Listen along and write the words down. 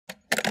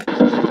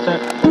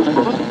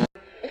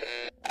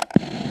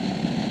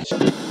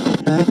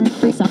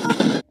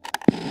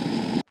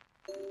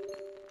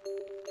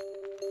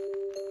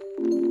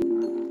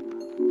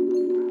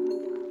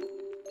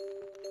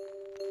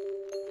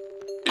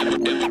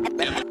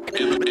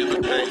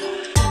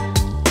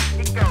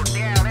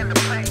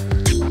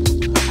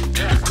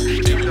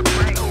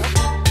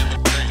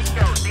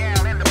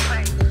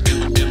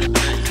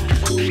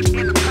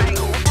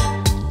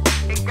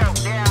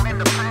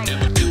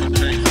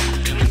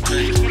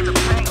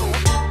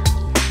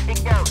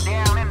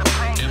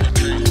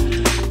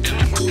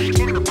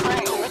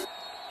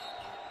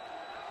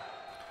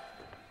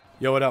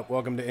Yo, what up?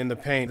 Welcome to In the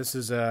Paint. This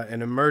is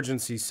an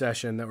emergency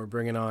session that we're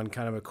bringing on,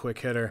 kind of a quick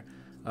hitter.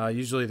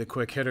 Usually the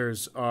quick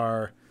hitters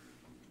are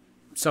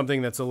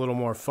something that's a little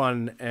more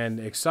fun and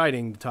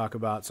exciting to talk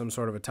about, some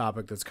sort of a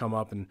topic that's come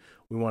up and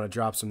we want to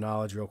drop some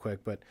knowledge real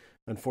quick. But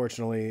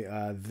unfortunately,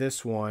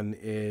 this one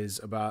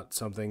is about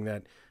something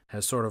that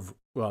has sort of,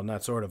 well,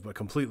 not sort of, but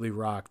completely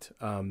rocked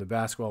the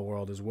basketball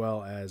world as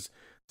well as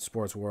the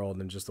sports world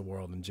and just the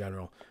world in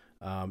general.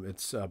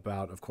 It's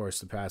about, of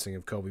course, the passing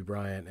of Kobe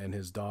Bryant and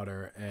his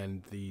daughter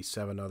and the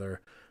 7 other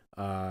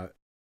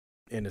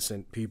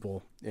innocent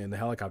people in the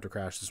helicopter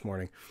crash this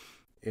morning.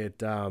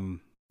 It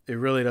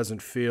really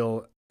doesn't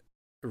feel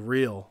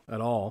real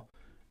at all,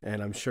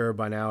 and I'm sure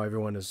by now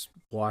everyone has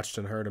watched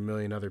and heard a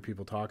million other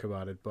people talk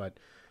about it, but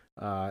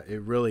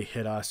it really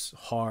hit us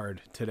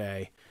hard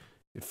today.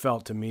 It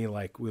felt to me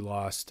like we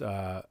lost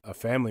a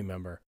family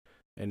member,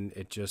 and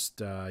it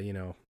just,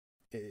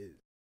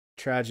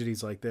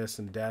 tragedies like this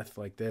and death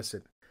like this,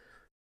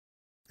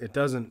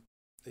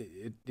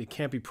 it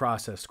can't be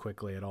processed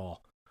quickly at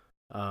all,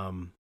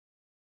 and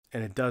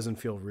it doesn't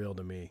feel real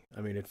to me.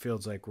 I mean, it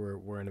feels like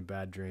we're in a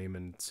bad dream,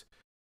 and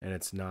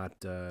it's not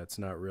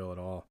real at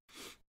all.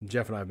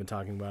 Jeff and I have been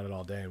talking about it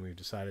all day, and we've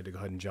decided to go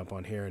ahead and jump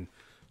on here and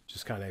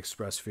just kind of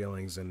express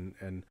feelings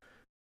and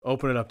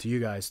open it up to you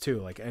guys too.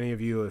 Like any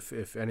of you,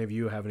 if any of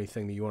you have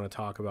anything that you want to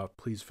talk about,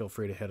 please feel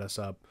free to hit us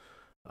up.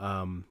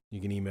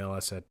 You can email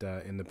us at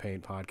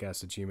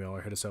inthepaintpodcast@gmail.com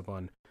or hit us up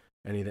on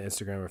any of the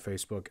Instagram or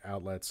Facebook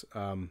outlets,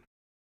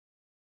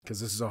 because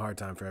this is a hard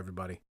time for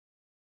everybody.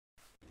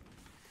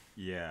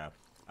 Yeah,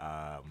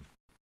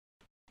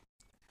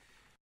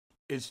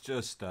 it's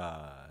just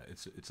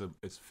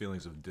it's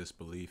feelings of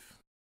disbelief.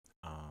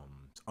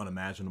 It's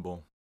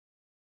unimaginable.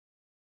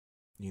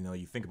 You know,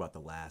 you think about the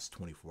last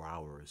 24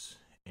 hours,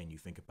 and you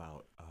think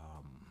about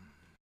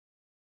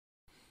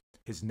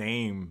his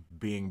name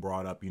being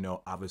brought up,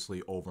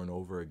 obviously over and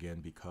over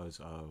again because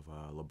of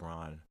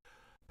LeBron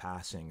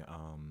passing,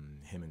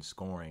 him and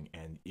scoring,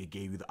 and it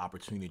gave you the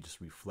opportunity to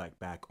just reflect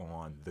back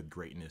on the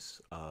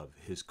greatness of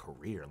his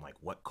career and like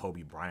what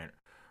Kobe Bryant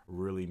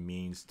really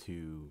means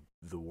to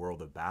the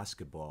world of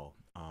basketball.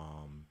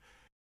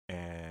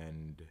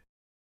 And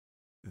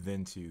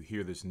then to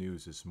hear this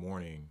news this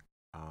morning,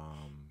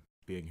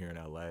 being here in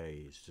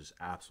LA is just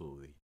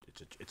absolutely,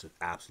 it's an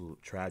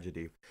absolute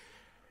tragedy.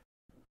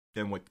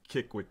 And what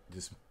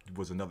this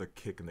was another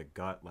kick in the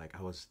gut. Like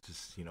I was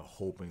just,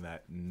 hoping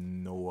that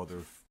no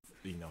other,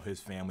 his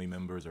family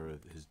members or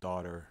his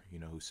daughter,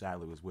 who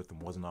sadly was with him,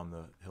 wasn't on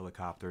the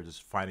helicopter.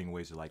 Just finding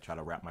ways to like try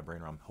to wrap my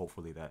brain around,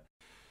 hopefully that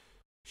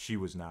she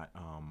was not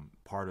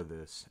part of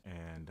this.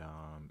 And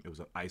it was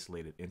an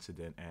isolated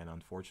incident. And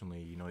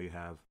unfortunately, you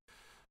have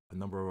a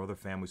number of other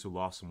families who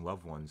lost some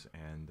loved ones.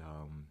 And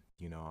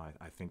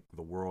I think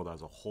the world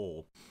as a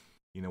whole.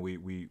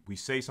 We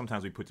say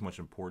sometimes we put too much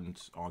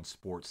importance on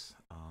sports,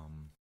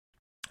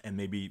 and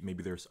maybe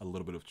there's a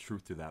little bit of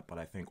truth to that, but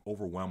I think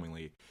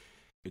overwhelmingly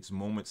it's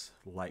moments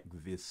like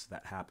this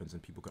that happens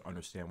and people can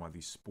understand why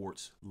these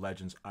sports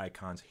legends,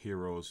 icons,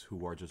 heroes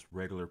who are just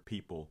regular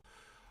people,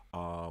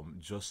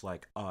 just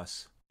like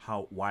us,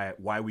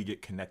 why we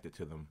get connected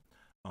to them.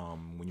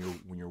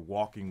 When you're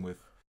walking with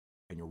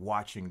and you're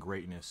watching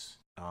greatness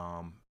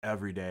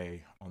every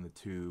day on the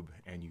tube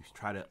and you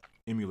try to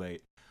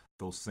emulate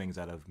those things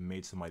that have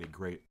made somebody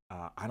great.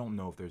 I don't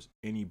know if there's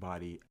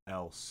anybody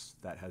else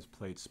that has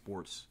played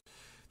sports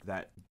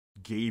that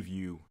gave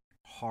you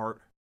heart,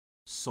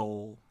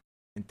 soul,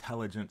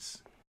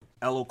 intelligence,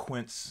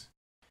 eloquence,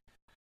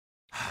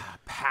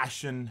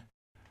 passion,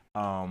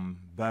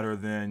 better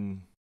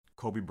than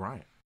Kobe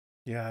Bryant.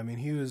 Yeah, I mean,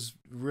 he was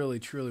really,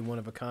 truly one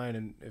of a kind.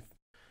 And if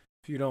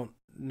you don't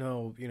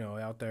know,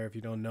 out there, if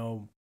you don't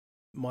know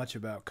much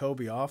about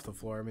Kobe off the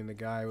floor, I mean, the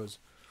guy was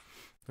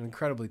an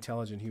incredibly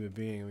intelligent human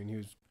being. I mean, he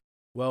was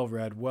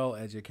well-read,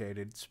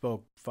 well-educated,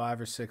 spoke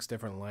 5 or 6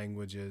 different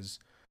languages,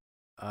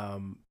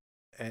 and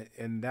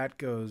that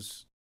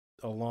goes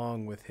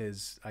along with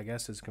his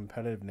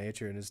competitive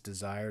nature and his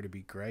desire to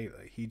be great.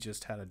 Like, he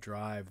just had a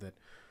drive that,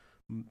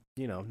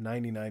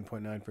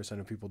 99.9%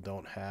 of people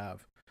don't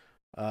have.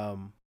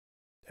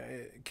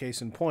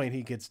 Case in point,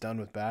 he gets done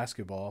with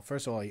basketball.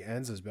 First of all, he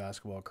ends his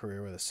basketball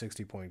career with a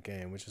 60-point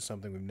game, which is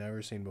something we've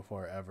never seen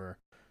before ever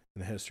in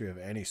the history of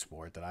any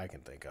sport that I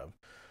can think of.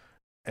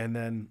 And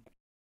then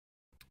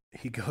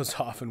he goes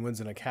off and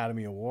wins an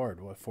Academy Award,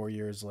 4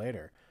 years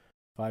later.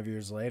 5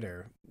 years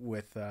later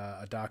with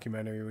a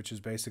documentary which is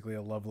basically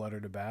a love letter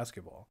to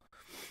basketball.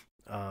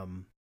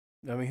 Um,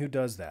 I mean, who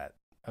does that?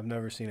 I've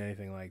never seen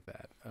anything like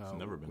that. It's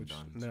never been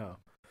done. No,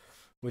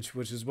 which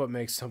is what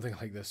makes something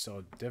like this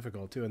so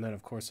difficult too. And then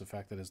of course the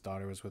fact that his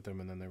daughter was with him,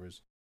 and then there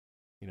was,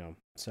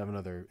 7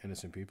 other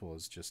innocent people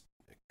is just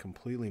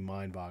completely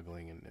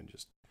mind-boggling and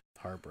just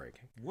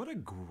heartbreaking. What a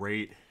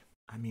great,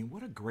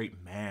 what a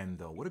great man,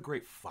 though. What a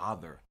great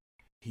father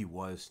he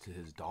was to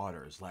his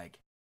daughters. Like,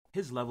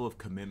 his level of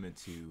commitment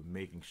to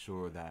making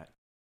sure that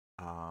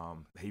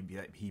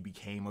he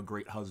became a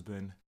great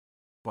husband.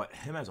 But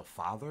him as a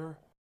father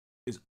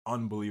is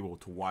unbelievable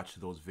to watch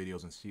those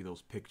videos and see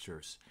those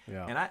pictures.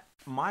 Yeah. And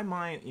my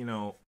mind,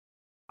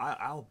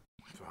 I'll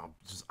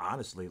just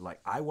honestly, like,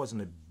 I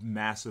wasn't a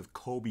massive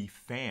Kobe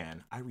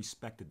fan. I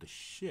respected the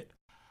shit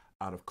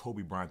out of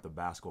Kobe Bryant, the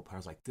basketball player. I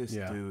was like, this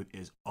dude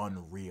is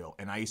unreal.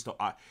 And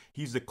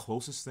he's the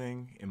closest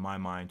thing in my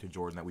mind to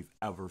Jordan that we've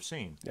ever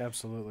seen.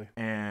 Absolutely.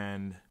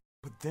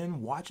 But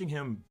then watching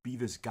him be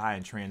this guy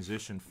and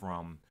transition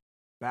from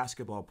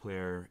basketball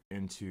player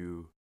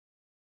into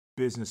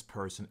business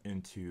person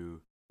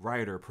into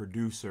writer,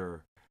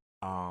 producer,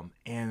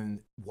 and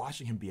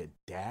watching him be a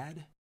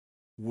dad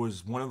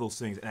was one of those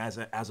things.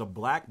 And as a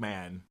black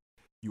man,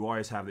 you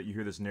always have that. You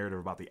hear this narrative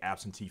about the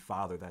absentee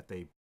father that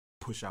they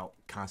push out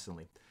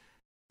constantly.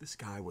 This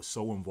guy was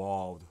so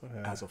involved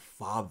as a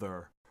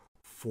father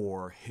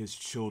for his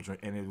children,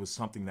 and it was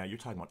something that you're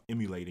talking about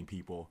emulating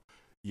people.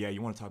 Yeah,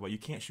 you want to talk about, you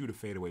can't shoot a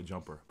fadeaway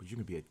jumper, but you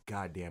can be a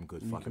goddamn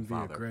good fucking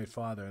father. You can be a great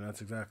father, and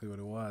that's exactly what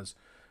it was.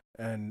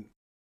 And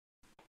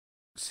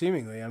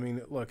seemingly, I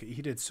mean, look,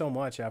 he did so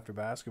much after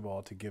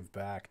basketball to give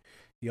back.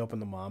 He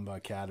opened the Mamba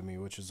Academy,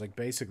 which is like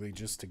basically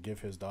just to give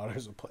his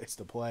daughters a place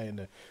to play and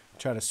to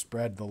try to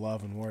spread the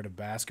love and word of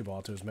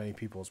basketball to as many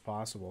people as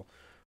possible.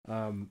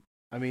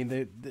 I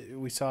mean,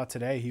 we saw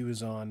today he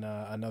was on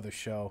another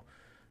show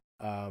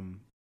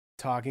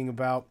talking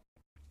about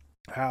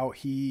how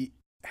he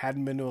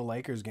hadn't been to a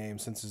Lakers game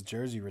since his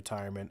jersey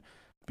retirement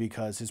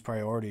because his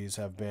priorities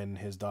have been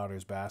his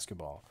daughter's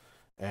basketball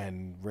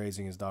and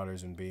raising his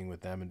daughters and being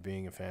with them and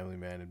being a family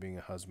man and being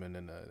a husband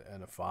and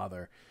a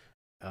father,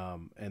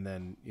 and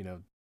then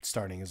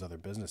starting his other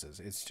businesses.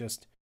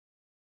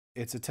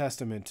 It's a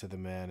testament to the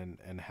man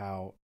and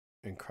how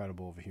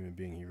incredible of a human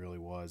being he really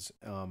was.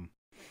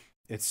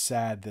 It's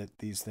sad that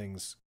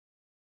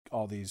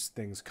all these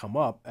things come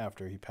up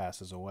after he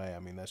passes away. I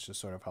mean, that's just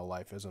sort of how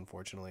life is,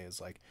 unfortunately. It's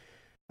like,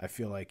 I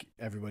feel like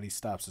everybody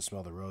stops to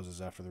smell the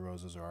roses after the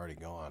roses are already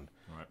gone.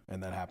 Right.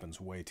 And that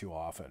happens way too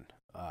often.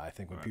 I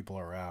think when people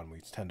are around, we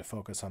tend to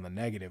focus on the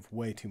negative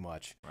way too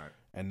much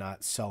and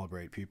not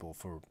celebrate people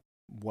for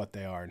what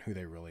they are and who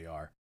they really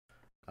are.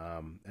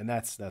 And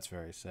that's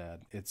very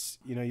sad. It's,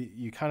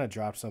 you kind of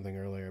dropped something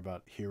earlier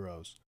about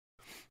heroes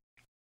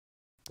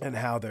and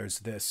how there's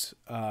this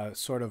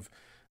sort of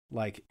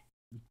like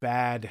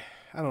bad,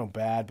 I don't know,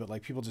 bad, but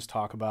like people just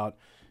talk about,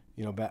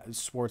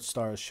 sports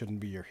stars shouldn't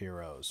be your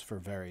heroes for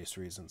various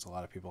reasons. A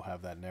lot of people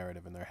have that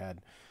narrative in their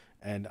head.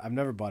 And I've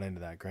never bought into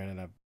that. Granted,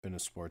 I've been a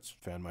sports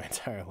fan my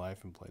entire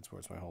life and played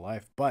sports my whole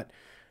life. But,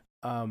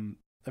 I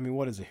mean,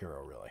 what is a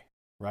hero really,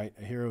 right?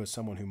 A hero is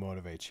someone who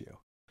motivates you.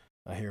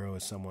 A hero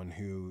is someone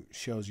who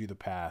shows you the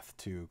path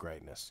to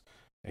greatness.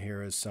 A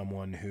hero is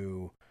someone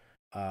who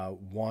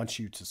wants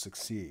you to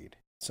succeed,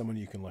 someone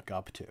you can look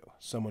up to,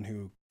 someone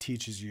who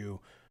teaches you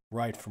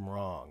right from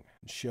wrong,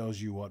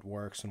 shows you what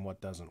works and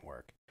what doesn't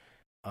work.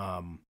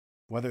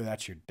 Whether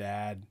that's your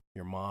dad,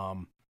 your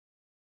mom,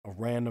 a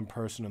random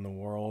person in the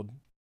world,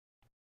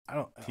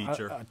 a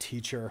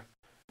teacher.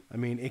 I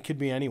mean, it could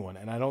be anyone,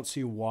 and I don't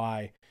see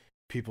why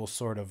people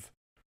sort of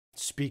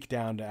speak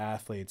down to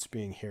athletes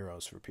being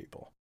heroes for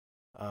people.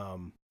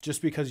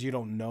 Just because you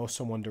don't know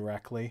someone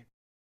directly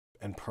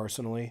and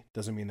personally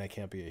doesn't mean they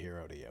can't be a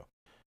hero to you.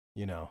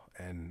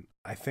 And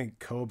I think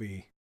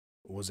Kobe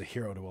was a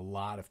hero to a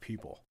lot of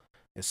people,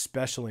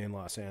 especially in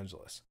Los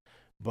Angeles.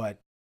 But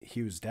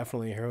he was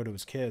definitely a hero to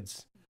his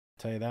kids, I'll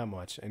tell you that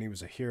much. And he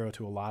was a hero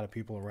to a lot of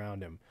people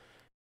around him.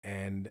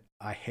 And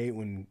I hate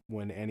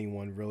when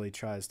anyone really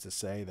tries to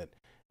say that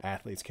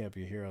athletes can't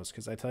be heroes,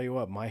 because I tell you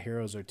what, my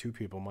heroes are two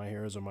people. My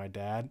heroes are my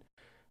dad,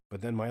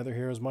 but then my other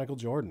hero is Michael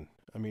Jordan.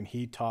 I mean,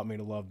 he taught me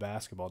to love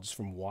basketball just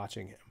from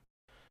watching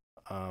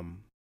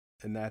him.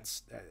 And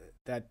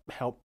that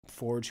helped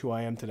forge who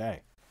I am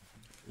today.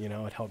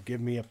 It helped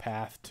give me a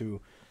path to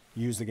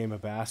use the game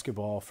of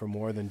basketball for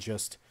more than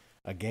just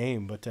a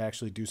game, but to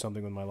actually do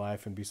something with my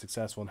life and be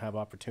successful and have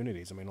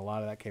opportunities. I mean, a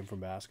lot of that came from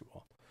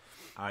basketball.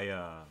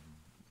 I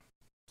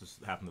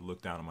just happen to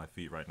look down at my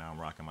feet right now. I'm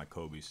rocking my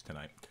Kobe's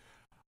tonight.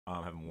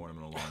 I haven't worn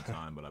them in a long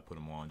time, but I put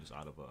them on just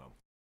out of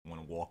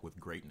want to walk with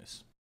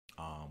greatness,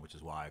 which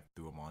is why I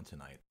threw them on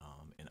tonight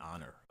in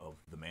honor of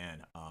the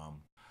man.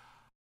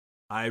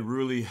 I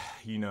really,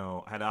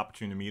 had the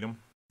opportunity to meet him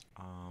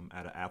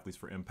at an Athletes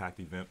for Impact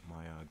event.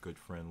 My good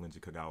friend Lindsay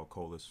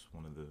Kagawa-Colas,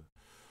 one of the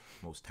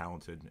most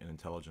talented and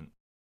intelligent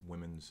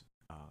women's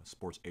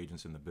sports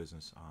agents in the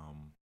business,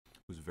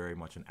 who's very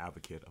much an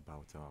advocate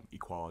about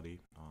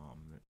equality,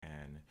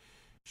 and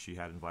she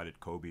had invited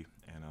Kobe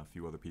and a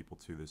few other people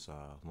to this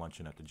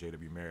luncheon at the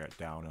JW Marriott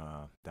down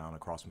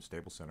across from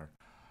Staples Center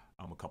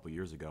a couple of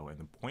years ago. And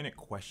the pointed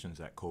questions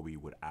that Kobe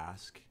would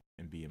ask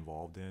and be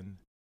involved in,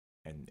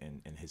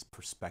 and his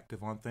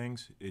perspective on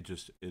things, it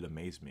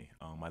amazed me.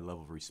 My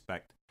level of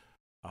respect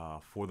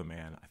for the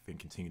man, I think,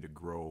 continued to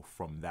grow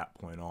from that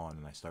point on,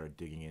 and I started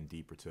digging in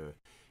deeper to,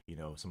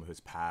 some of his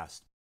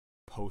past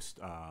post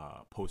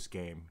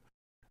game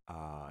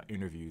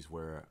interviews,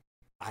 where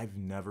I've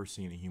never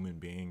seen a human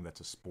being that's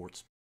a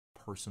sports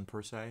person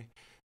per se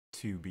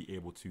to be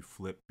able to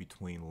flip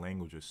between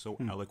languages so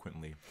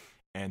eloquently,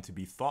 and to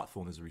be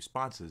thoughtful in his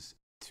responses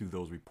to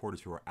those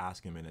reporters who are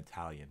asking him in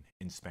Italian,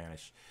 in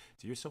Spanish.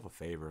 Do yourself a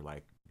favor,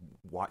 like,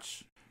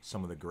 watch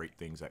some of the great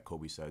things that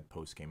Kobe said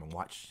post game, and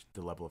watch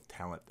the level of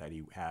talent that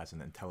he has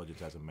and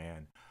intelligence as a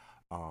man.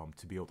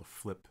 To be able to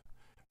flip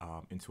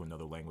into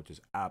another language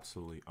is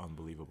absolutely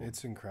unbelievable.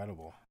 It's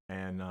incredible.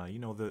 And I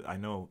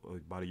know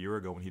about a year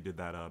ago when he did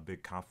that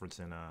big conference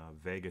in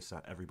Vegas,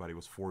 everybody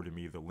was forwarding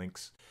me the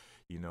links.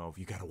 If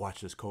you got to watch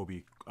this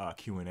Kobe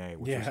Q&A,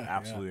 which was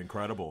absolutely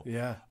incredible.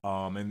 Yeah.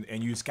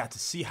 And you just got to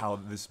see how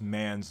this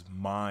man's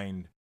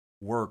mind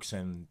works.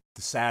 And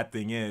the sad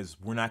thing is,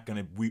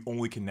 we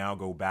only can now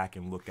go back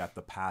and look at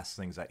the past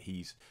things that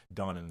he's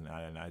done.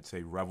 And I'd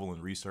say revel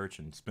in research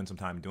and spend some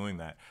time doing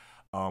that.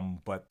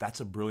 But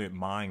that's a brilliant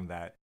mind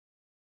that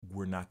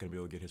we're not going to be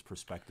able to get his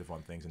perspective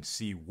on things and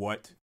see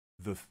what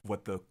the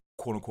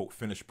quote unquote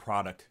finished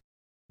product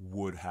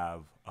would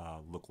have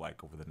looked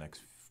like over the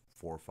next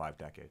 4 or 5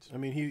 decades. I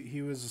mean,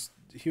 he was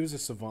a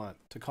savant.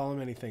 To call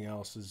him anything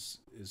else is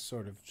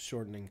sort of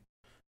shorting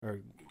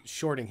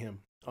him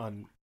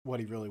on what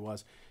he really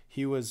was.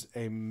 He was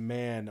a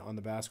man on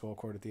the basketball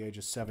court at the age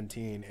of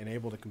 17 and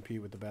able to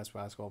compete with the best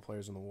basketball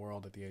players in the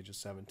world at the age of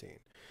 17.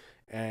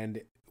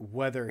 And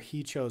whether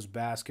he chose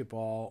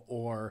basketball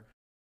or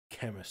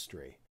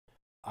chemistry,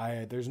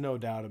 there's no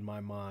doubt in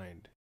my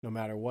mind, no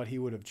matter what he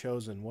would have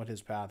chosen, what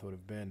his path would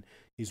have been,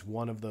 he's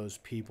one of those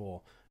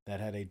people that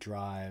had a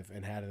drive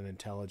and had an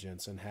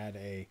intelligence and had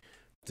a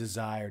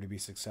desire to be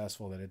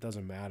successful, that it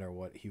doesn't matter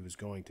what he was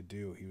going to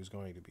do, he was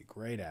going to be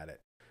great at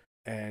it.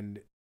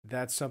 And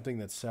that's something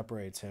that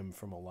separates him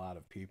from a lot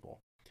of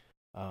people.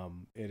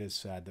 It is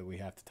sad that we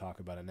have to talk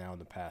about it now in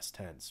the past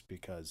tense,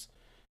 because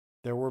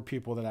there were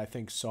people that I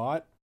think saw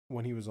it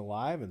when he was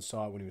alive and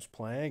saw it when he was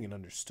playing and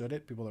understood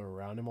it, people that were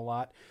around him a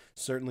lot.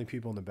 Certainly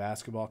people in the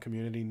basketball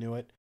community knew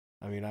it.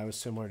 I mean, I was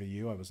similar to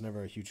you. I was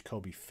never a huge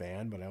Kobe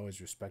fan, but I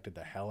always respected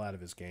the hell out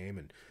of his game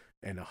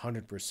and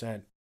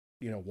 100%,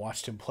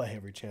 watched him play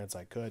every chance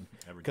I could,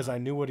 because I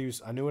knew what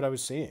I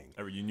was seeing.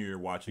 You knew you were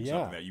watching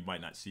something that you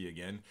might not see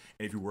again.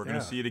 And if you were going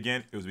to see it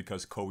again, it was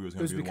because Kobe was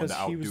going to be the one to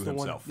outdo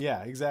himself.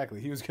 Yeah, exactly.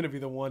 He was going to be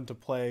the one to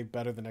play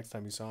better the next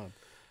time you saw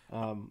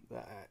him.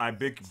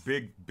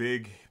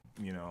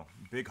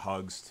 Big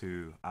hugs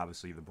to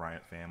obviously the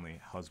Bryant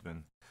family,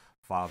 husband,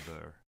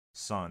 father,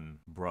 son,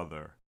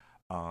 brother.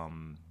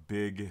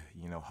 Big,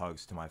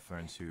 hugs to my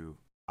friends who,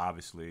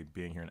 obviously,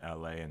 being here in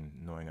LA and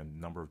knowing a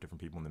number of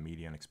different people in the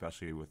media, and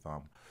especially with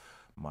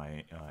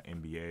my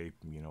NBA,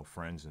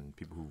 friends and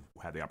people who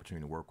had the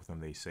opportunity to work with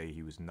him, they say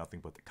he was nothing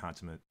but the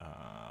consummate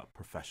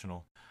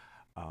professional.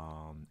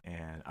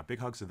 And a big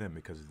hugs to them,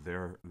 because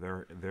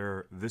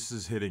this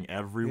is hitting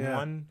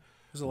everyone. Yeah.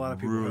 There's a lot of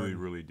people really, hurting.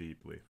 really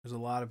deeply. There's a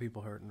lot of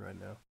people hurting right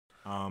now.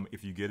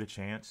 If you get a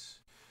chance,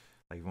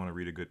 like, you want to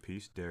read a good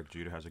piece, Derek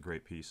Jeter has a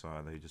great piece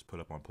that he just put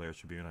up on Players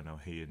Tribune. I know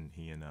he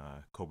and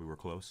Kobe were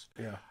close.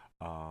 Yeah.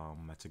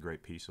 That's a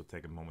great piece, so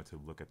take a moment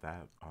to look at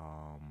that.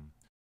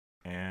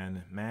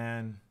 And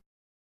man,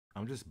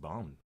 I'm just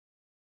bummed.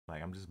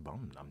 I'm just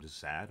bummed. I'm just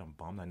sad. I'm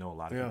bummed. I know a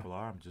lot of people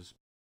are. I'm just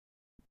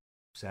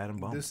sad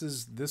and bummed. This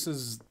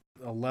is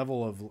a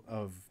level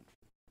of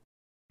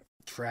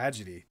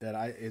tragedy that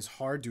is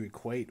hard to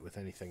equate with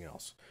anything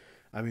else.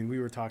 I mean, we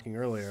were talking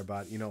earlier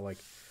about, like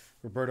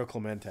Roberto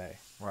Clemente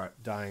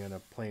dying in a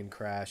plane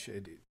crash.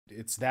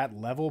 It's that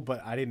level,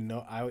 but I didn't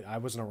know. I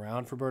wasn't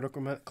around for Roberto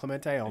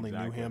Clemente. I only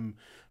knew him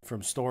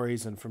from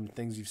stories and from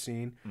things you've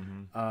seen.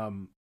 Mm-hmm.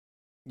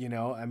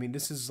 I mean,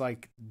 this is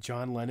like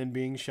John Lennon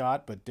being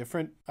shot, but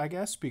different, I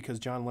guess, because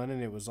John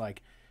Lennon, it was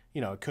like,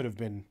 it could have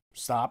been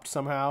stopped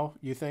somehow,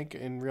 you think,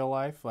 in real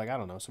life? Like, I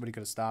don't know, somebody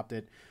could have stopped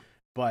it.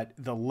 But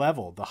the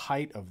level, the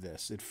height of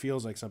this, it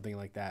feels like something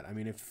like that. I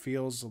mean, it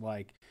feels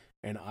like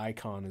an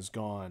icon is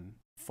gone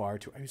far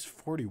too. I mean, he's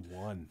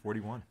 41.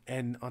 41.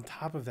 And on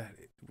top of that,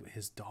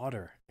 his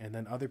daughter and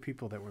then other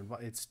people that were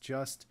involved. It's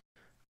just,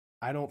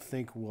 I don't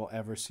think we'll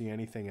ever see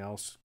anything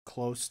else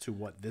close to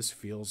what this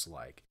feels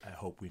like. I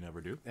hope we never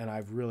do. And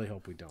I really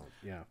hope we don't.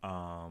 Yeah.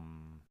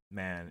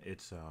 Man,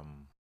 it's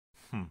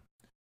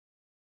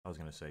I was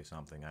gonna say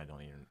something. I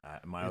don't even. I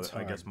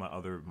guess my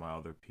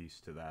other piece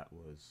to that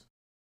was,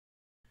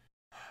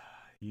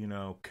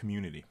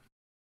 community.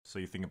 So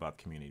you think about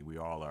community. We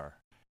all are,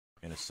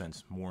 in a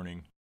sense,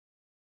 mourning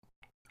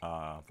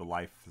the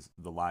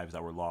lives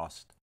that were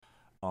lost.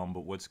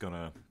 But what's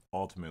gonna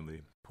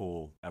ultimately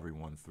pull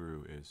everyone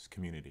through is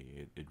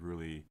community. It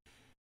really,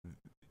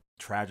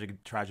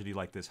 tragedy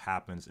like this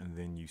happens, and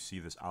then you see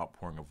this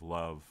outpouring of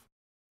love,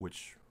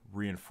 which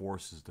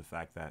reinforces the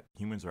fact that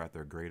humans are at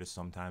their greatest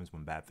sometimes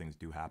when bad things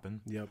do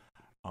happen. Yep.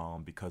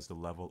 Because the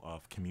level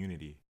of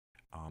community,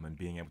 and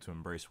being able to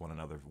embrace one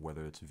another,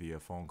 whether it's via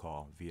phone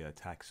call, via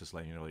text, just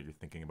letting you know that you're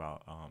thinking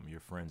about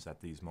your friends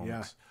at these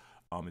moments.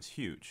 It's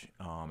huge,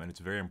 and it's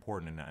very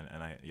important.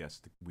 And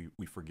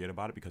we forget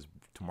about it because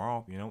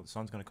tomorrow, the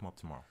sun's going to come up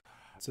tomorrow.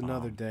 It's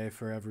another day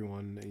for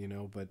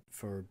everyone, but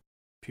for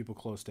people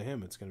close to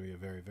him, it's going to be a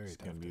very, very tough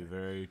day. It's going to be a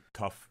very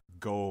tough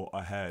go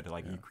ahead.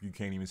 Like, you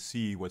can't even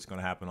see what's going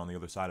to happen on the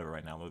other side of it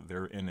right now.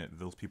 They're in it.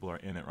 Those people are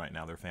in it right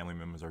now. Their family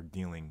members are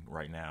dealing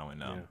right now.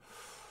 And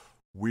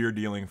we're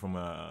dealing from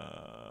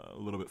a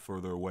little bit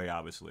further away,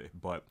 obviously.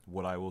 But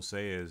what I will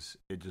say is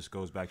it just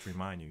goes back to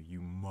remind you,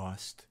 you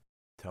must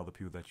tell the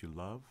people that you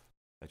love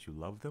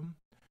them.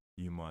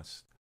 You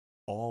must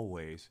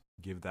always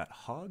give that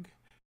hug,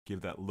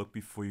 give that look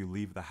before you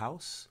leave the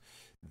house.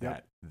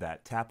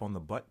 That tap on the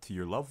butt to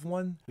your loved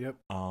one. Yep.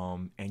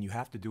 And you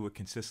have to do it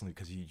consistently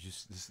because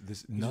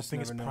this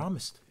nothing is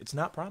promised. It's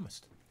not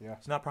promised. Yeah.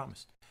 It's not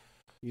promised.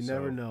 You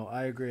never know.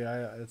 I agree.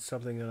 It's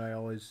something that I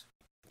always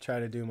try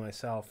to do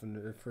myself,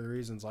 and for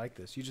reasons like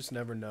this, you just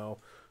never know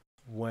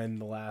when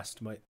the last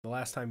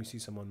time you see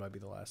someone might be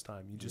the last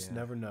time. You just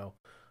never know.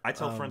 I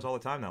tell friends all the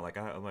time now.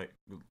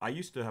 I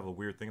used to have a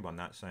weird thing about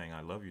not saying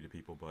I love you to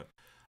people, but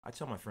I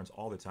tell my friends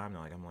all the time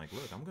now, I'm like,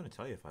 look, I'm going to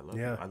tell you if I love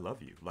you. I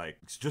love you. Like,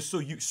 just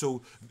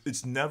so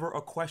it's never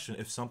a question.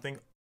 If something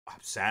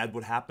sad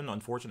would happen,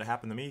 unfortunate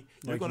happen to me,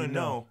 you're going to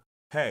know,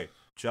 hey,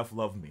 Jeff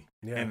loved me.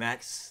 Yeah. And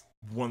that's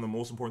one of the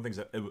most important things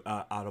that,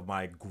 out of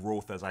my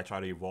growth as I try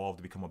to evolve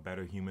to become a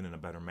better human and a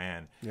better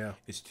man,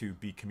 is to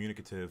be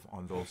communicative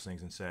on those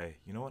things and say,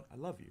 you know what, I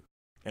love you.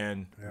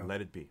 And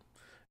let it be.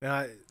 And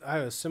I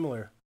have a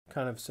similar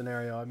kind of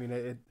scenario. I mean,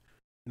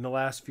 in the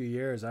last few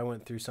years, I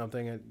went through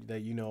something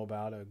that you know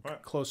about. A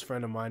close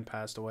friend of mine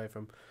passed away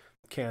from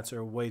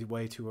cancer way,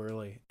 way too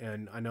early.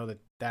 And I know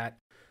that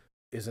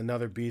is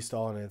another beast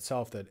all in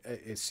itself, that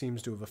it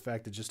seems to have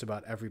affected just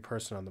about every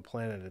person on the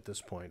planet at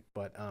this point.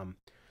 But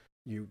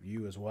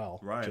you as well.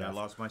 Right. Jeff. I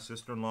lost my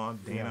sister-in-law,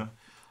 Dana.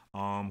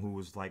 Who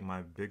was like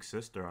my big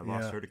sister. I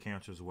lost her to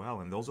cancer as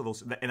well. And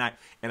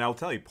I'll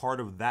tell you, part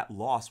of that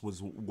loss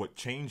was what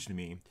changed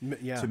me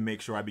to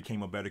make sure I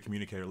became a better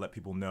communicator, let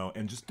people know,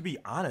 and just to be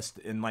honest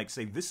and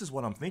say, this is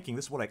what I'm thinking,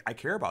 this is what I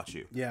care about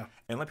you. Yeah.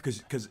 And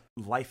because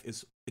life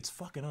it's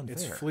fucking unfair.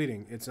 It's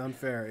fleeting. It's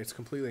unfair. It's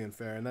completely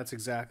unfair. And that's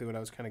exactly what I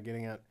was kind of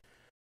getting at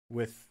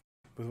with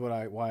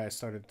why I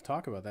started to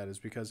talk about that, is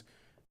because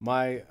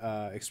my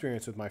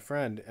experience with my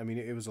friend, I mean,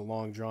 it was a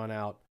long drawn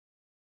out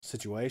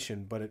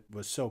situation, but it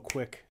was so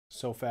quick,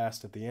 so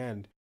fast at the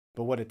end.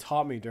 But what it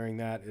taught me during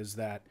that is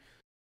that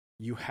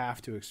you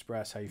have to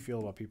express how you feel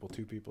about people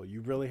to people.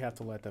 You really have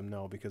to let them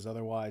know, because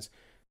otherwise,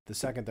 the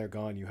second they're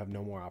gone, you have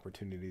no more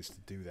opportunities to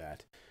do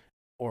that.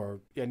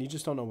 And you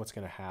just don't know what's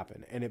going to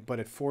happen.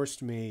 But it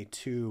forced me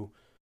to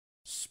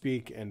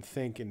speak and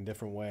think in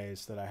different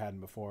ways that I hadn't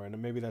before.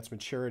 And maybe that's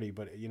maturity,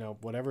 but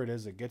whatever it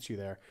is that gets you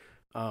there.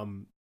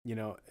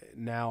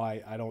 Now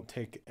I don't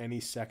take any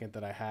second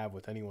that I have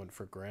with anyone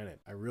for granted.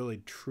 I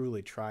really,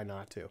 truly try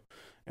not to.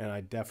 And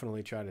I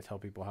definitely try to tell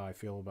people how I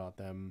feel about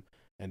them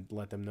and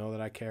let them know that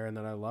I care and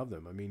that I love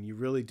them. I mean, you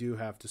really do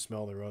have to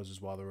smell the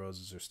roses while the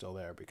roses are still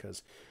there,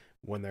 because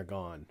when they're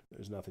gone,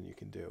 there's nothing you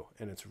can do.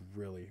 And it's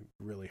really,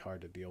 really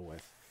hard to deal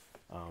with.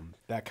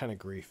 That kind of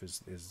grief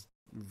is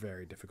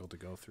very difficult to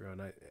go through.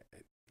 And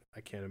I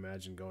can't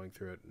imagine going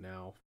through it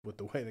now with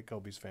the way that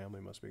Kobe's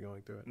family must be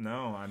going through it.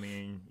 No, I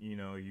mean,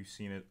 you've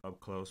seen it up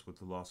close with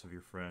the loss of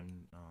your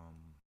friend,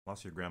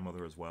 loss of your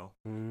grandmother as well.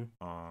 Mm-hmm.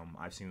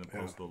 I've seen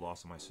the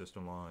loss of my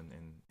sister-in-law,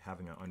 and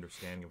having an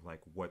understanding of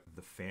what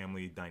the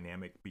family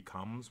dynamic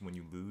becomes when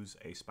you lose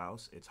a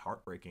spouse. It's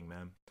heartbreaking,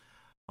 man.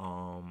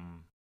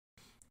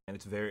 And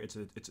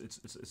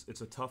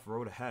it's a tough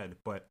road ahead.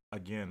 But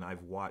again,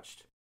 I've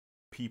watched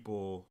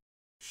people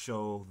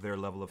show their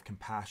level of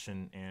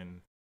compassion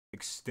and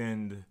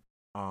extend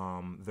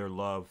their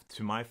love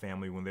to my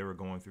family when they were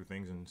going through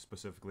things, and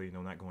specifically,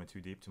 not going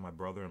too deep, to my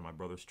brother and my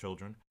brother's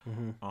children.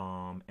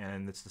 Mm-hmm.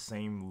 And it's the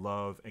same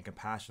love and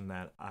compassion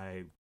that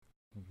I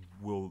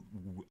will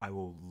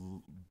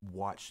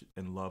watch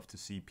and love to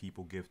see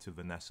people give to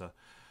Vanessa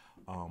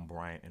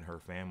Bryant and her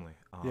family,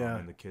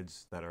 and the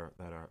kids that are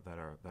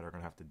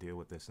gonna have to deal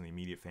with this in the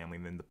immediate family,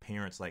 and then the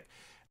parents. Like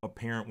a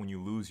parent, when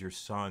you lose your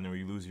son or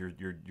you lose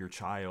your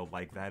child,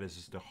 that is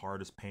just the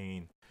hardest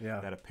pain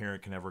that a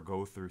parent can ever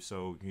go through.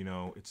 So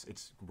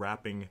it's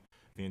wrapping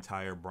the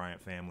entire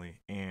Bryant family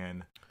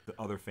and the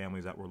other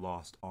families that were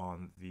lost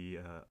on the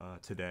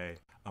today,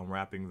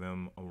 wrapping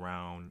them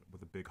around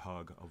with a big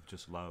hug of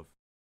just love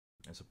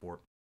and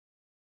support.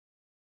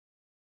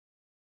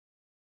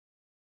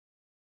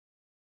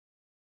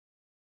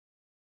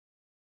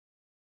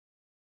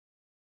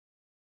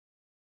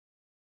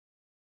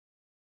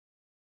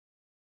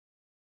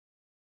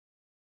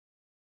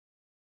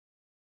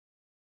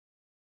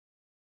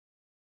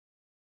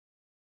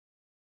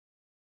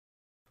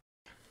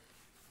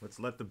 Let's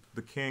let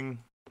the king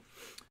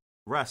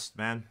rest,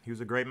 man. He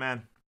was a great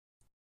man.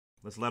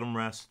 Let's let him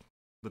rest.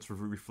 Let's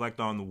reflect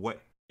on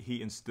what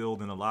he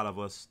instilled in a lot of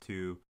us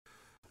to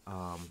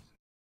um,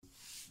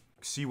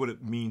 see what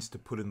it means to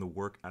put in the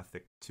work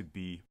ethic, to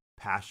be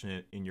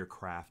passionate in your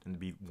craft, and to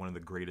be one of the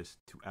greatest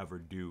to ever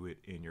do it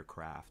in your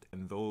craft.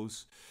 And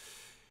those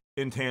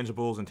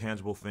intangibles and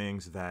tangible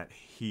things that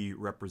he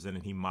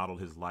represented, he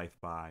modeled his life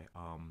by,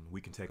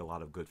 we can take a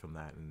lot of good from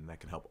that, and that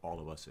can help all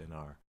of us in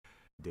our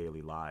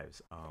daily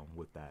lives.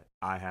 With that,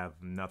 I have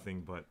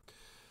nothing but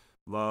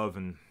love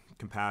and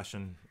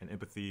compassion and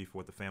empathy for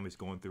what the family's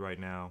going through right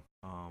now.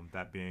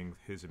 That being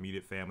his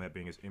immediate family, that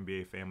being his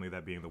NBA family,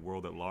 that being the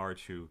world at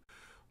large who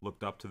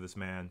looked up to this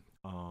man.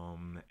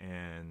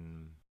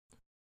 And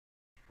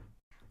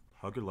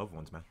hug your loved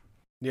ones, man.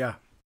 Yeah,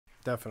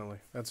 definitely.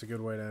 That's a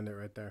good way to end it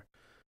right there.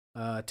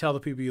 Tell the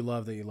people you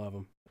love that you love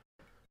them.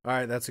 All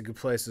right, that's a good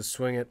place to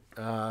swing it.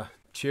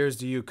 Cheers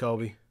to you,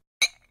 Kobe.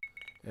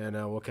 And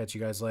we'll catch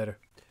you guys later.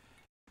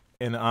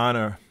 In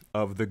honor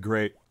of the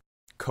great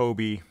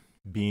Kobe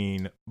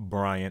Bean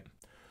Bryant,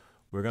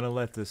 we're going to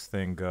let this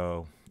thing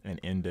go and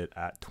end it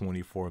at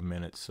 24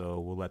 minutes. So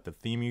we'll let the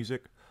theme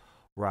music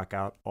rock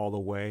out all the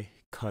way,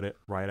 cut it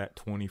right at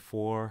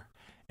 24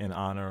 in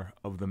honor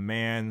of the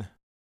man,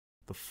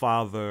 the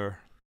father,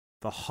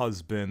 the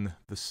husband,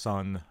 the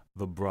son,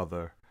 the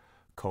brother,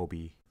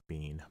 Kobe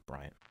Bean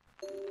Bryant.